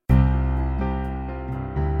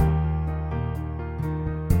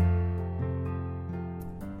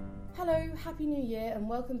Hello, Happy New Year and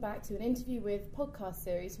welcome back to an interview with podcast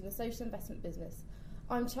series from the Social Investment Business.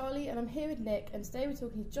 I'm Charlie and I'm here with Nick, and today we're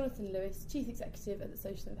talking to Jonathan Lewis, Chief Executive at the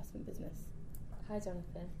Social Investment Business. Hi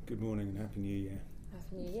Jonathan. Good morning and Happy New Year.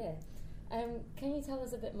 Happy New Year. Can you tell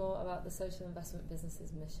us a bit more about the Social Investment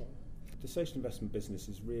Business's mission? The Social Investment Business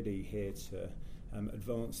is really here to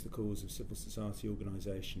advance the cause of civil society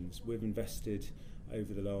organisations. We've invested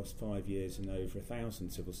over the last 5 years in over 1,000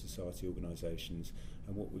 civil society organisations,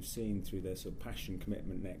 and what we've seen through their sort of passion,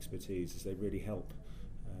 commitment and expertise is they really help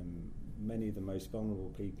many of the most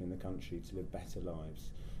vulnerable people in the country to live better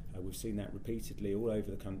lives. We've seen that repeatedly all over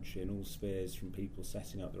the country in all spheres, from people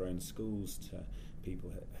setting up their own schools to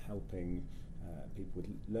people helping people with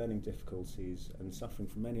learning difficulties and suffering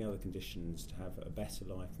from many other conditions to have a better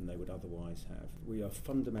life than they would otherwise have. We are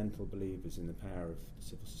fundamental believers in the power of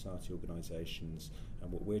civil society organisations,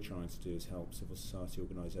 and what we're trying to do is help civil society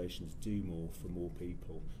organisations do more for more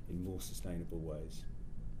people in more sustainable ways.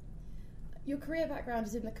 Your career background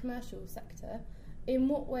is in the commercial sector. In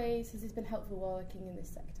what ways has this been helpful while working in this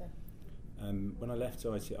sector? When I left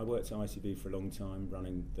IT, I worked at ITV for a long time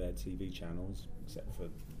running their TV channels, except for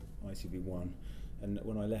ITV1, and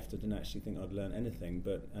when I left I didn't actually think I'd learn anything,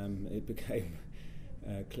 but it became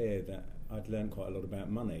clear that I'd learned quite a lot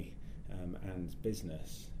about money and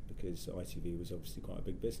business, because ITV was obviously quite a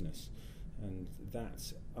big business, and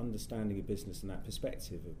that understanding of business and that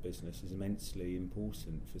perspective of business is immensely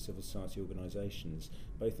important for civil society organisations,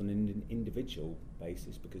 both on an individual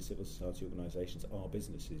basis, because civil society organisations are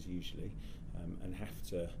businesses usually and have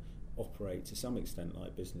to operate to some extent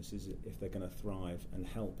like businesses if they're going to thrive and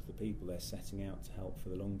help the people they're setting out to help for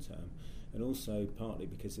the long term, and also partly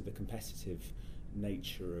because of the competitive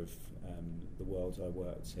nature of the world I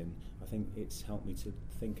worked in. I think it's helped me to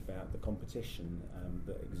think about the competition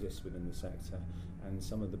that exists within the sector and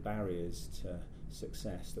some of the barriers to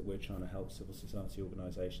success that we're trying to help civil society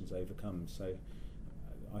organisations overcome. So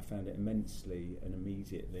I found it immensely and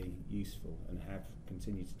immediately useful, and have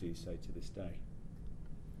continued to do so to this day.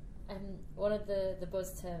 One of the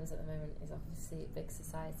buzz terms at the moment is obviously big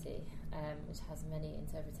society, which has many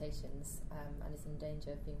interpretations and is in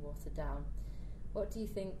danger of being watered down. What do you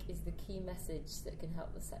think is the key message that can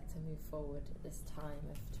help the sector move forward at this time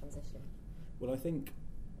of transition? Well, I think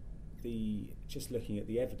just looking at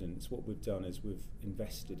the evidence, what we've done is we've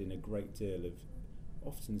invested in a great deal of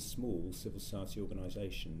often small civil society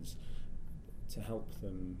organisations to help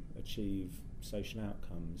them achieve social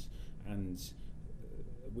outcomes, and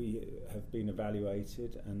we have been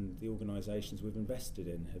evaluated, and the organisations we've invested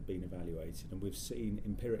in have been evaluated, and we've seen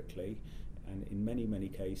empirically and in many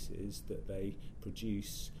cases that they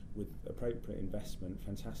produce, with appropriate investment,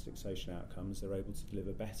 fantastic social outcomes. They're able to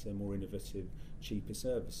deliver better, more innovative, cheaper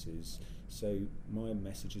services. So my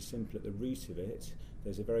message is simple: at the root of it,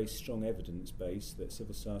 there's a very strong evidence base that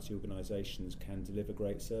civil society organisations can deliver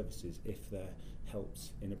great services if they're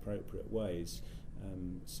helped in appropriate ways.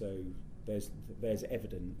 So there's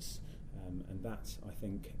evidence, and that, I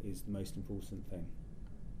think, is the most important thing.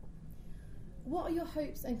 What are your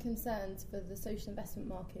hopes and concerns for the social investment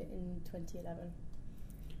market in 2011?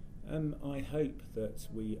 I hope that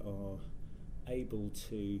we are able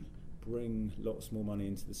to bring lots more money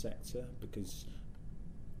into the sector, because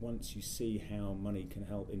once you see how money can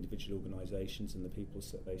help individual organisations and the people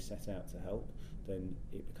that they set out to help, then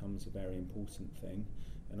it becomes a very important thing.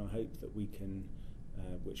 And I hope that we can,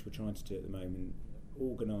 which we're trying to do at the moment,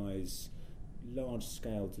 organise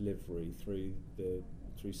large-scale delivery through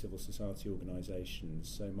civil society organisations.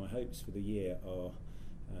 So my hopes for the year are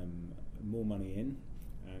more money in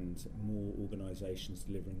and more organisations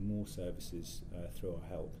delivering more services through our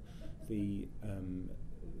help.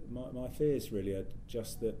 My fears really are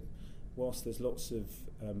just that whilst there's lots of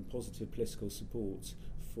positive political support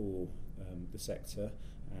for the sector,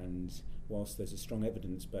 and whilst there's a strong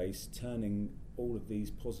evidence base, turning all of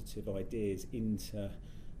these positive ideas into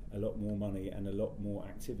a lot more money and a lot more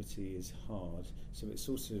activity is hard. So it's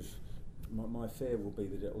sort of, my fear will be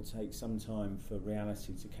that it will take some time for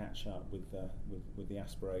reality to catch up with the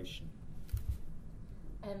aspiration.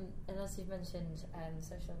 And as you've mentioned,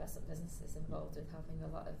 Social Investment Business is involved with helping a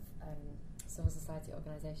lot of civil society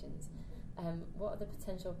organisations. What are the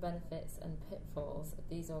potential benefits and pitfalls of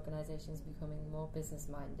these organisations becoming more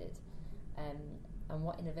business-minded? And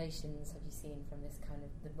what innovations have you seen from this kind of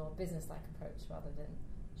the more business-like approach rather than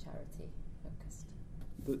charity-focused?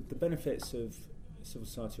 The benefits of civil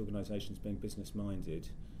society organisations being business-minded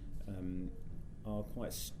are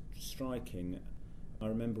quite striking. I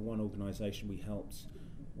remember one organisation we helped,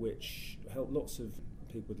 which helped lots of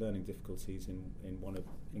people with learning difficulties in one of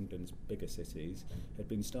England's bigger cities, had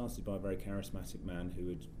been started by a very charismatic man who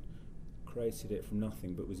had created it from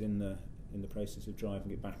nothing, but was in the process of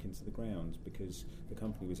driving it back into the ground, because the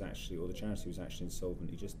company was actually, or the charity was actually insolvent.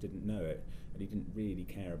 He just didn't know it, and he didn't really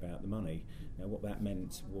care about the money. Now, what that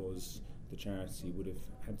meant was the charity would have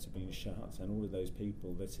had to be shut, and all of those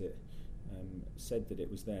people that it said that it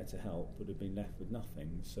was there to help would have been left with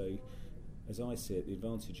nothing. So, as I see it, the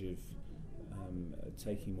advantage of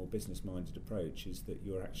taking a more business-minded approach is that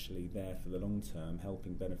you're actually there for the long term,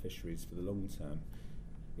 helping beneficiaries for the long term.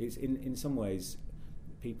 It's in some ways,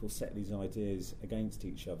 people set these ideas against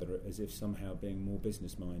each other as if somehow being more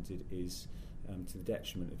business-minded is to the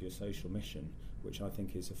detriment of your social mission, which I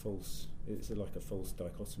think is like a false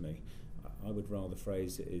dichotomy. I would rather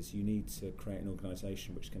phrase it as you need to create an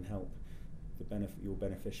organisation which can help your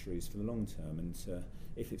beneficiaries for the long term, and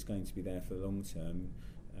if it's going to be there for the long term,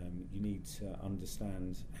 you need to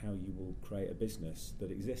understand how you will create a business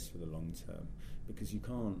that exists for the long term, because you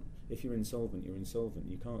can't, if you're insolvent, you're insolvent.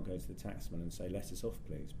 You can't go to the taxman and say, let us off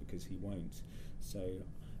please, because he won't. So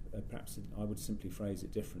perhaps I would simply phrase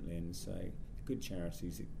it differently and say good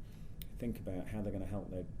charities think about how they're going to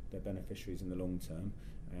help their beneficiaries in the long term,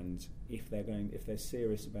 and if they're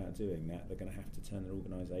serious about doing that, they're going to have to turn their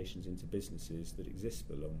organisations into businesses that exist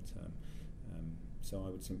for the long term. So I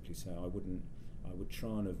would simply say I would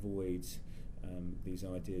try and avoid these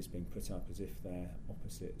ideas being put up as if they're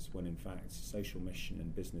opposites, when in fact social mission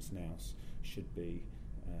and business nous should be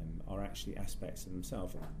are actually aspects of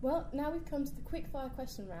themselves. Well, now we've come to the quick fire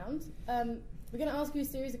question round. We're going to ask you a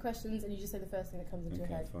series of questions, and you just say the first thing that comes into your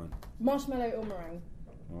head. Fine. Marshmallow or meringue?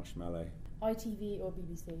 Marshmallow. ITV or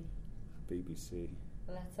BBC? BBC.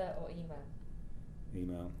 Letter or email?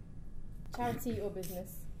 Email. Charity or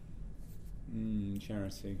business?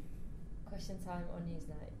 Charity. Question time or news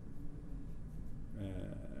night?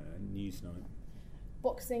 News night.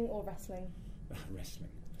 Boxing or wrestling? Wrestling.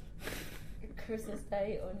 Christmas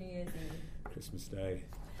Day or New Year's Eve? Christmas Day.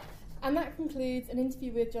 And that concludes an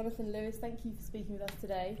interview with Jonathan Lewis. Thank you for speaking with us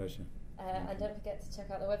today. Pleasure. And don't forget to check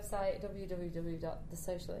out the website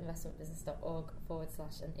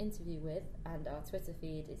www.thesocialinvestmentbusiness.org/an interview with, and our Twitter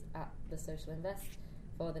feed is @thesocialinvest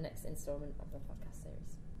for the next instalment of the podcast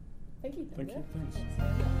series. Thank you. Thank you. Thanks. Thanks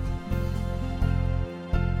very much.